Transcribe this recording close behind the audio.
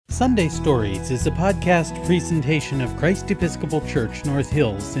Sunday Stories is a podcast presentation of Christ Episcopal Church, North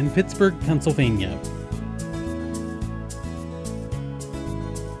Hills in Pittsburgh, Pennsylvania.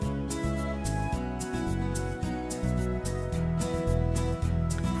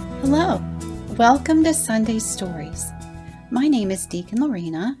 Hello, welcome to Sunday Stories. My name is Deacon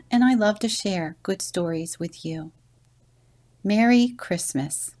Lorena, and I love to share good stories with you. Merry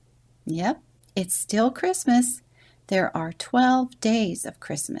Christmas. Yep, it's still Christmas. There are 12 days of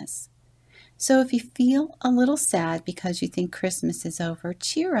Christmas. So if you feel a little sad because you think Christmas is over,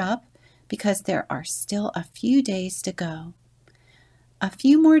 cheer up because there are still a few days to go. A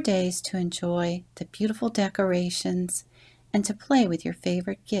few more days to enjoy the beautiful decorations and to play with your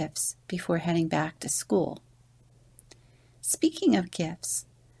favorite gifts before heading back to school. Speaking of gifts,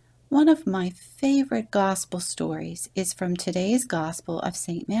 one of my favorite gospel stories is from today's Gospel of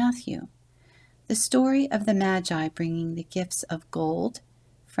St. Matthew. The story of the Magi bringing the gifts of gold,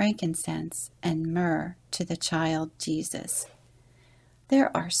 frankincense, and myrrh to the child Jesus.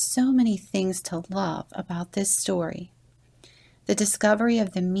 There are so many things to love about this story. The discovery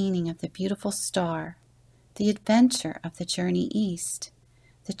of the meaning of the beautiful star, the adventure of the journey east,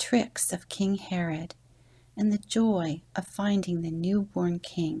 the tricks of King Herod, and the joy of finding the newborn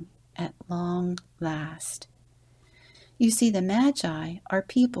king at long last. You see, the Magi are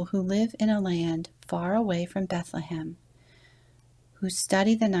people who live in a land far away from Bethlehem, who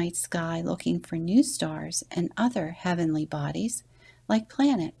study the night sky looking for new stars and other heavenly bodies like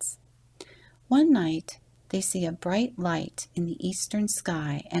planets. One night, they see a bright light in the eastern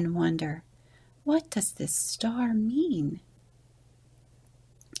sky and wonder, what does this star mean?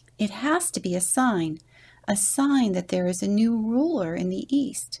 It has to be a sign that there is a new ruler in the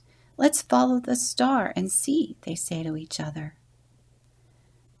east. Let's follow the star and see, they say to each other.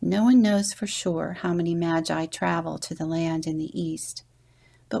 No one knows for sure how many Magi travel to the land in the east,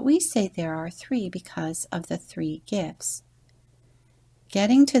 but we say there are 3 because of the 3 gifts.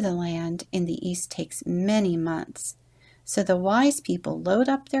 Getting to the land in the east takes many months, so the wise people load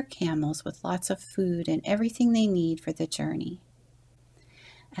up their camels with lots of food and everything they need for the journey.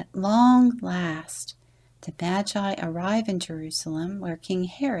 At long last, the Magi arrive in Jerusalem where King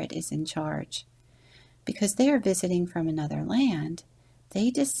Herod is in charge. Because they are visiting from another land, they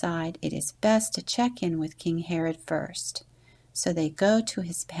decide it is best to check in with King Herod first, so they go to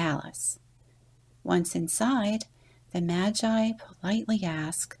his palace. Once inside, the Magi politely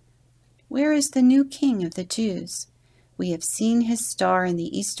ask, "Where is the new king of the Jews? We have seen his star in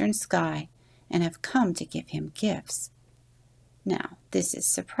the eastern sky and have come to give him gifts." Now, this is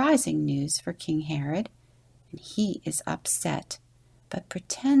surprising news for King Herod, and he is upset, but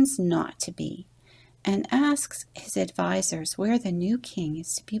pretends not to be, and asks his advisors where the new king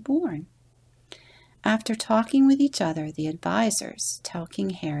is to be born. After talking with each other, the advisors tell King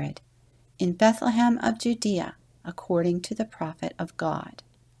Herod, "In Bethlehem of Judea, according to the prophet of God."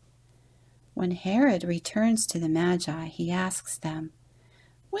 When Herod returns to the Magi, he asks them,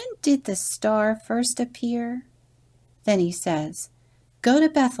 "When did the star first appear?" Then he says, "Go to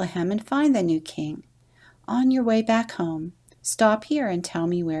Bethlehem and find the new king. On your way back home, stop here and tell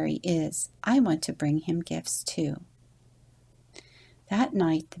me where he is. I want to bring him gifts too." That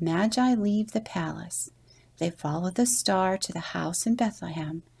night, the Magi leave the palace. They follow the star to the house in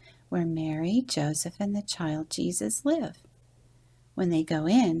Bethlehem where Mary, Joseph, and the child Jesus live. When they go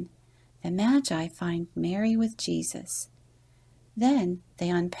in, the Magi find Mary with Jesus. Then they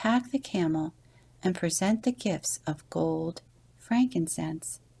unpack the camel and present the gifts of gold,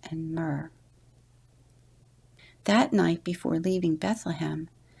 frankincense, and myrrh. That night before leaving Bethlehem,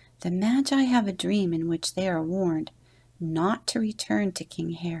 the Magi have a dream in which they are warned not to return to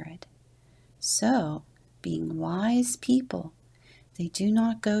King Herod. So, being wise people, they do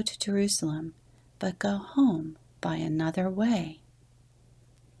not go to Jerusalem, but go home by another way.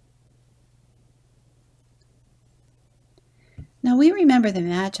 Now we remember the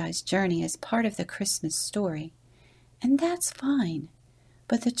Magi's journey as part of the Christmas story, and that's fine.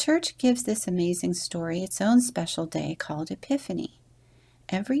 But the Church gives this amazing story its own special day called Epiphany.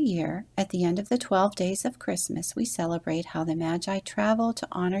 Every year, at the end of the 12 days of Christmas, we celebrate how the Magi travel to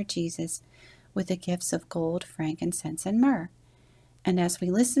honor Jesus with the gifts of gold, frankincense, and myrrh. And as we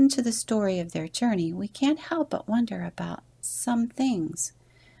listen to the story of their journey, we can't help but wonder about some things,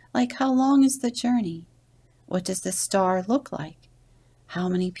 like how long is the journey? What does the star look like? How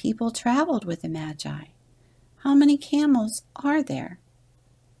many people traveled with the Magi? How many camels are there?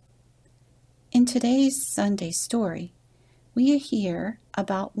 In today's Sunday story, we hear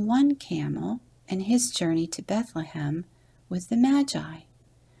about one camel and his journey to Bethlehem with the Magi,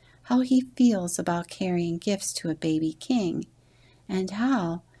 how he feels about carrying gifts to a baby king, and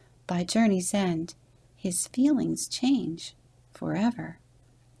how, by journey's end, his feelings change forever.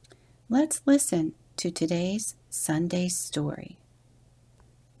 Let's listen to today's Sunday story.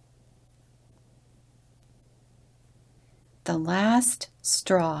 The Last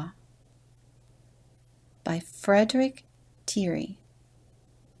Straw by Frederick Thierry.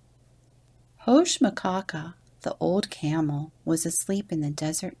 Hoshmakaka, the old camel, was asleep in the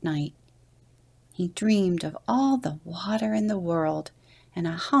desert night. He dreamed of all the water in the world and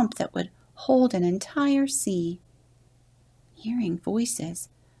a hump that would hold an entire sea. Hearing voices,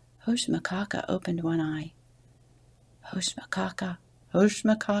 Hoshmakaka opened one eye. Hoshmakaka,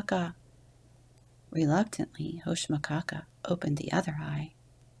 Hoshmakaka. Reluctantly, Hoshmakaka opened the other eye.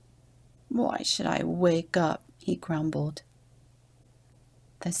 Why should I wake up? He grumbled.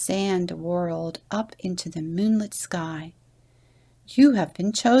 The sand whirled up into the moonlit sky. You have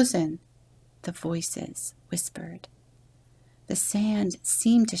been chosen, the voices whispered. The sand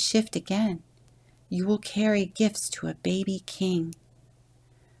seemed to shift again. You will carry gifts to a baby king.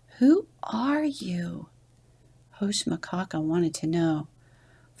 Who are you? Hoshmakaka wanted to know,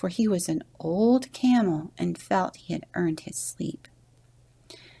 for he was an old camel and felt he had earned his sleep.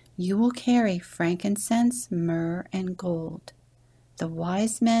 You will carry frankincense, myrrh, and gold. The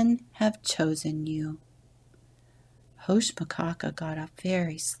wise men have chosen you. Hoshmakaka got up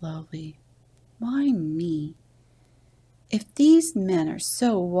very slowly. Why me? If these men are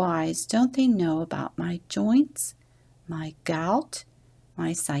so wise, don't they know about my joints, my gout,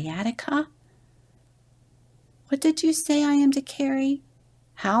 my sciatica? What did you say I am to carry?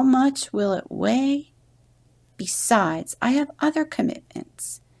 How much will it weigh? Besides, I have other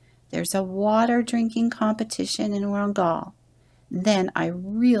commitments. There's a water drinking competition in Wrangell. Then I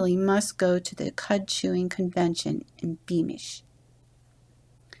really must go to the cud chewing convention in Beamish.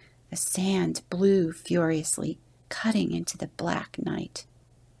 The sand blew furiously, cutting into the black night.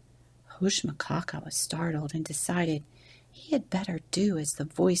 Hoshmakaka was startled and decided he had better do as the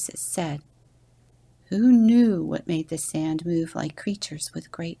voices said. Who knew what made the sand move like creatures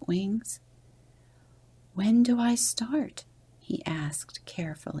with great wings? When do I start? He asked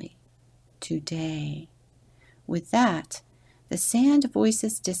carefully. Today. With that, the sand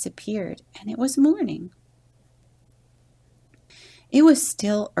voices disappeared, and it was morning. It was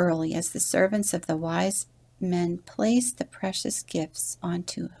still early as the servants of the wise men placed the precious gifts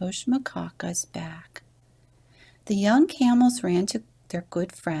onto Hoshmakaka's back. The young camels ran to their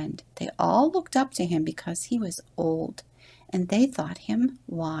good friend. They all looked up to him because he was old, and they thought him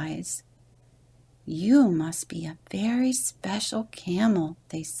wise. You must be a very special camel,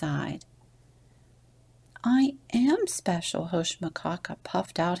 they sighed. I am special, Hoshmakaka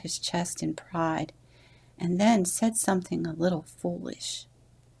puffed out his chest in pride, and then said something a little foolish.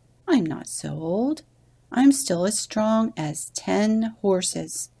 I'm not so old. I'm still as strong as 10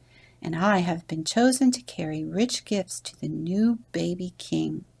 horses, and I have been chosen to carry rich gifts to the new baby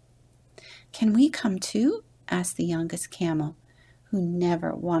king. Can we come too? Asked the youngest camel, who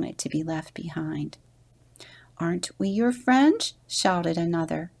never wanted to be left behind. Aren't we your friends? Shouted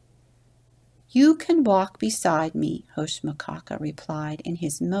another. You can walk beside me, Hoshmakaka replied in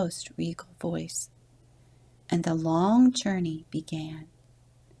his most regal voice. And the long journey began.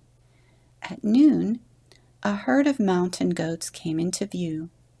 At noon, a herd of mountain goats came into view.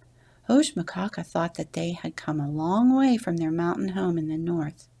 Hoshmakaka thought that they had come a long way from their mountain home in the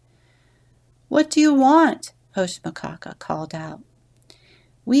north. What do you want? Hoshmakaka called out.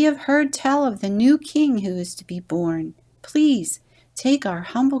 We have heard tell of the new king who is to be born. Please take our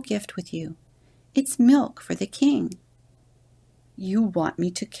humble gift with you. It's milk for the king. You want me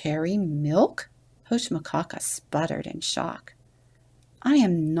to carry milk? Hoshmakaka sputtered in shock. I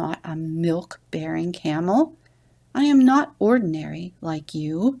am not a milk-bearing camel. I am not ordinary like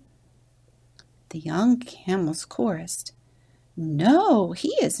you. The young camels chorused. No, he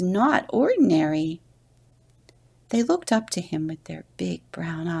is not ordinary. They looked up to him with their big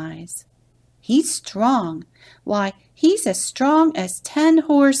brown eyes. He's strong. Why, he's as strong as 10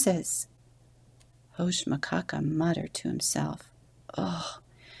 horses. Hoshmakaka muttered to himself, Oh,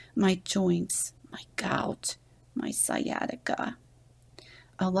 my joints, my gout, my sciatica.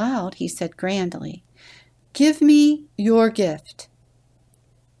 Aloud he said grandly, Give me your gift.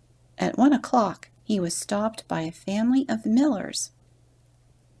 At 1 o'clock he was stopped by a family of millers.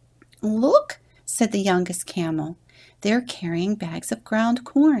 Look, said the youngest camel, they're carrying bags of ground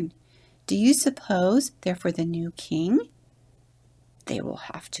corn. Do you suppose they're for the new king? They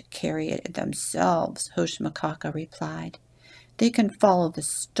will have to carry it themselves, Hoshmakaka replied. They can follow the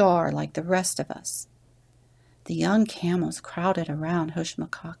star like the rest of us. The young camels crowded around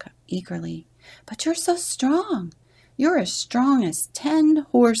Hoshmakaka eagerly. But you're so strong. You're as strong as 10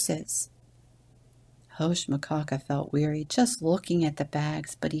 horses." Hoshmakaka felt weary just looking at the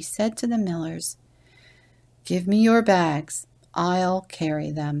bags, but he said to the millers, "Give me your bags. I'll carry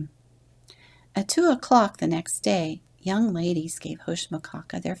them." At 2 o'clock the next day, young ladies gave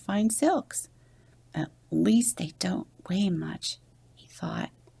Hoshmakaka their fine silks. "At least they don't weigh much," he thought.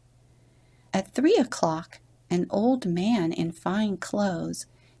 At 3 o'clock, an old man in fine clothes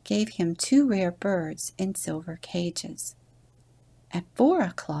gave him 2 rare birds in silver cages. At 4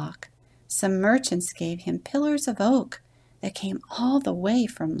 o'clock, some merchants gave him pillars of oak that came all the way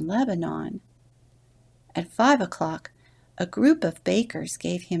from Lebanon. At 5 o'clock, a group of bakers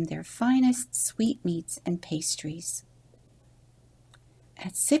gave him their finest sweetmeats and pastries.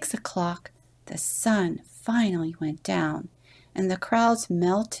 At 6 o'clock, the sun finally went down, and the crowds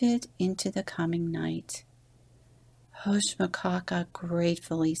melted into the coming night. Hoshmakaka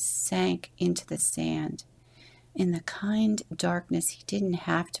gratefully sank into the sand. In the kind darkness, he didn't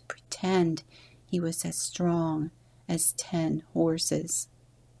have to pretend he was as strong as 10 horses.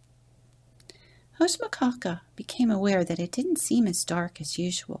 Hoshmakaka became aware that it didn't seem as dark as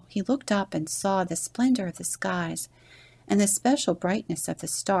usual. He looked up and saw the splendor of the skies and the special brightness of the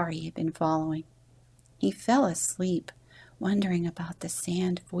star he had been following. He fell asleep, wondering about the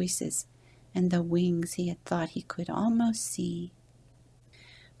sand voices and the wings he had thought he could almost see.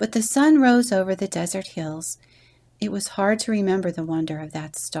 But the sun rose over the desert hills. It was hard to remember the wonder of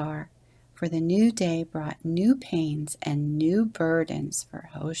that star, for the new day brought new pains and new burdens for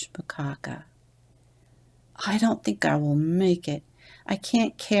Hoshmakaka. "I don't think I will make it. I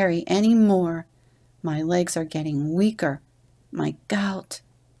can't carry any more. My legs are getting weaker. My gout,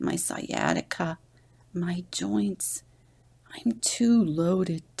 my sciatica, my joints. I'm too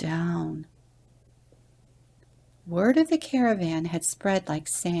loaded down." Word of the caravan had spread like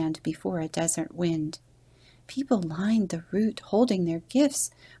sand before a desert wind. People lined the route, holding their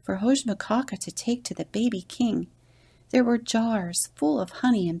gifts for Hoshmakaka to take to the baby king. There were jars full of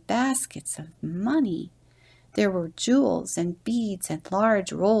honey and baskets of money. There were jewels and beads and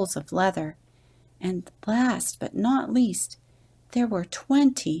large rolls of leather. And last but not least, there were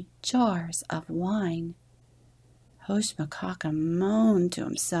 20 jars of wine. Hoshmakaka moaned to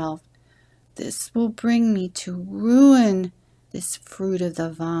himself, "This will bring me to ruin, this fruit of the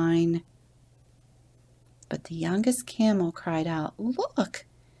vine." But the youngest camel cried out, "Look,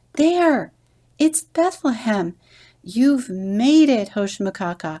 there! It's Bethlehem! You've made it,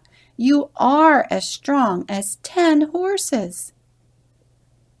 Hoshmakaka! You are as strong as 10 horses!"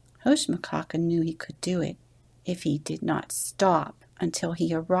 Hoshmakaka knew he could do it if he did not stop until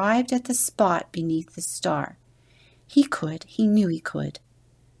he arrived at the spot beneath the star. He could, he knew he could.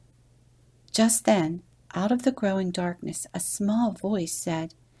 Just then, out of the growing darkness, a small voice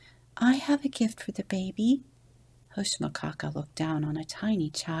said, "I have a gift for the baby." Hoshmakaka looked down on a tiny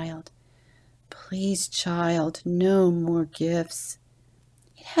child. "Please, child, no more gifts."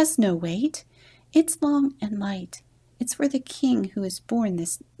 "It has no weight. It's long and light. It's for the king who is born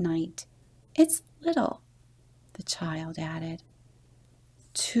this night. It's little," the child added.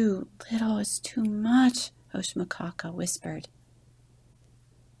 "Too little is too much," Hoshmakaka whispered.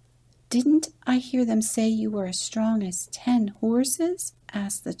 "Didn't I hear them say you were as strong as 10 horses?"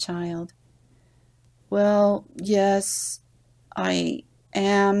 asked the child. "Well, yes, I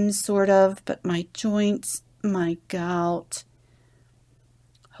am, sort of, but my joints, my gout."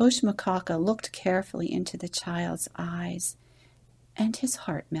 Hoshmakaka looked carefully into the child's eyes, and his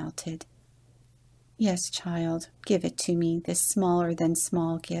heart melted. "Yes, child, give it to me, this smaller than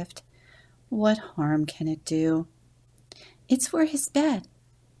small gift. What harm can it do?" "It's for his bed.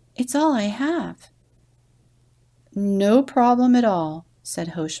 It's all I have." "No problem at all," said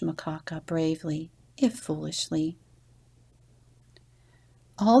Hoshmakaka bravely, if foolishly.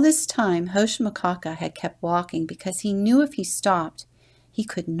 All this time, Hoshmakaka had kept walking because he knew if he stopped, he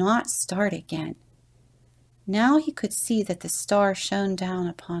could not start again. Now he could see that the star shone down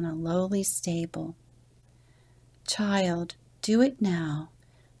upon a lowly stable. "Child, do it now.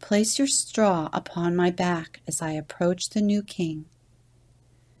 Place your straw upon my back as I approach the new king."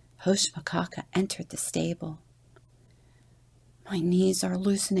 Hoshmakaka entered the stable. "My knees are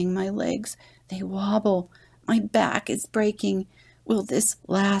loosening, my legs, they wobble, my back is breaking. Will this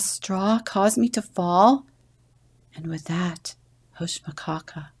last straw cause me to fall?" And with that,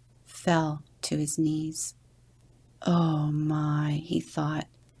 Hoshmakaka fell to his knees. "Oh my," he thought,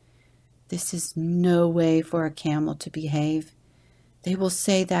 "this is no way for a camel to behave. They will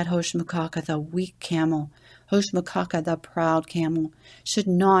say that Hoshmakaka, the weak camel, Hoshmakaka, the proud camel, should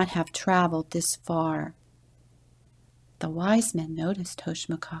not have traveled this far." The wise men noticed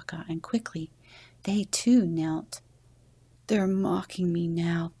Hoshmakaka, and quickly they too knelt. They're mocking me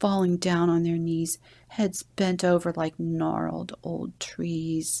now, falling down on their knees, heads bent over like gnarled old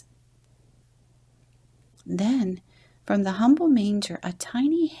trees. Then, from the humble manger, a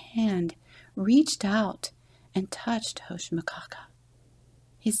tiny hand reached out and touched Hoshmakaka.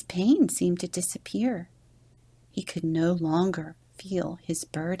 His pain seemed to disappear. He could no longer feel his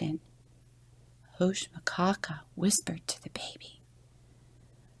burden. Hoshmakaka whispered to the baby,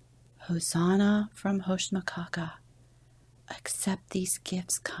 "Hosanna from Hoshmakaka. Accept these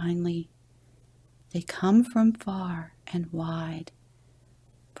gifts kindly. They come from far and wide,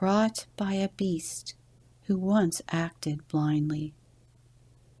 brought by a beast who once acted blindly."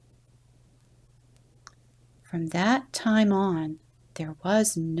 From that time on, there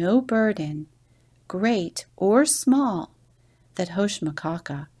was no burden, great or small, that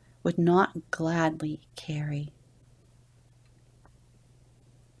Hoshmakaka would not gladly carry.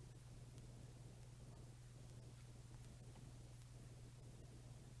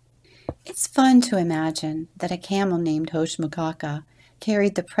 It's fun to imagine that a camel named Hoshmakaka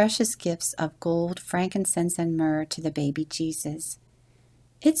carried the precious gifts of gold, frankincense, and myrrh to the baby Jesus.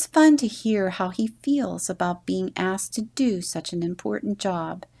 It's fun to hear how he feels about being asked to do such an important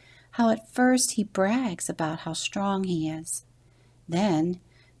job, how at first he brags about how strong he is. Then,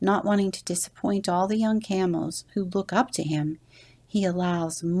 not wanting to disappoint all the young camels who look up to him, he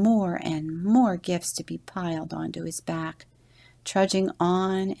allows more and more gifts to be piled onto his back, trudging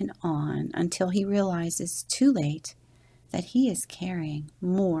on and on until he realizes too late that he is carrying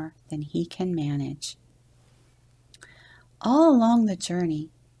more than he can manage. All along the journey,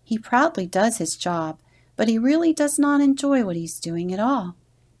 he proudly does his job, but he really does not enjoy what he's doing at all.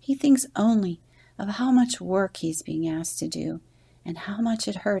 He thinks only of how much work he's being asked to do and how much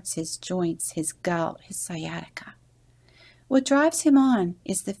it hurts his joints, his gout, his sciatica. What drives him on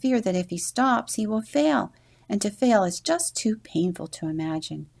is the fear that if he stops, he will fail, and to fail is just too painful to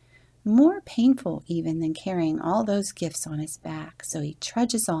imagine. More painful even than carrying all those gifts on his back. So he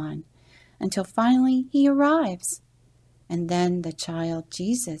trudges on until finally he arrives. And then the child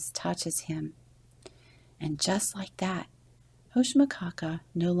Jesus touches him. And just like that, Hoshmakaka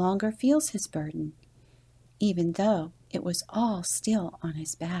no longer feels his burden, even though it was all still on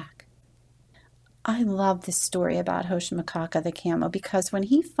his back. I love this story about Hoshmakaka the camel because when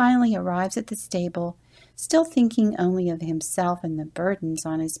he finally arrives at the stable, still thinking only of himself and the burdens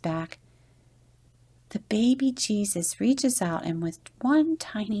on his back, the baby Jesus reaches out and with one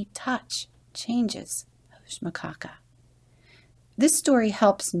tiny touch changes Hoshmakaka. This story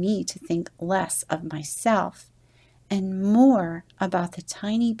helps me to think less of myself and more about the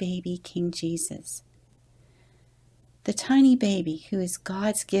tiny baby King Jesus. The tiny baby who is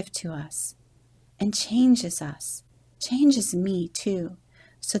God's gift to us and changes us, changes me too,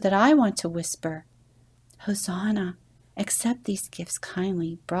 so that I want to whisper, "Hosanna, accept these gifts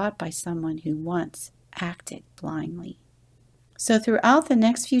kindly, brought by someone who once acted blindly." So throughout the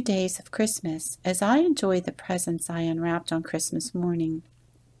next few days of Christmas, as I enjoy the presents I unwrapped on Christmas morning,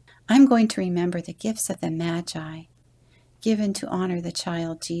 I'm going to remember the gifts of the Magi, given to honor the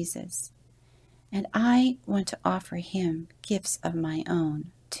child Jesus. And I want to offer him gifts of my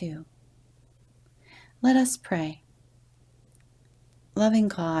own, too. Let us pray. Loving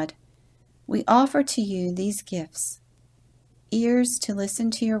God, we offer to you these gifts, ears to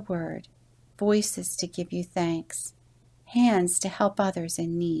listen to your word, voices to give you thanks, hands to help others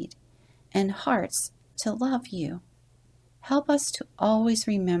in need, and hearts to love you. Help us to always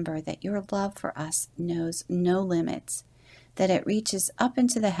remember that your love for us knows no limits, that it reaches up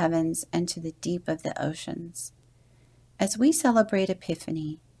into the heavens and to the deep of the oceans. As we celebrate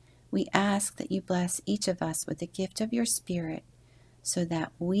Epiphany, we ask that you bless each of us with the gift of your Spirit so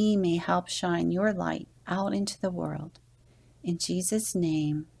that we may help shine your light out into the world. In Jesus'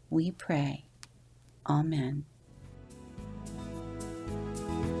 name we pray. Amen.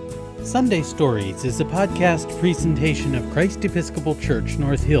 Sunday Stories is a podcast presentation of Christ Episcopal Church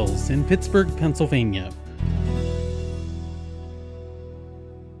North Hills in Pittsburgh, Pennsylvania.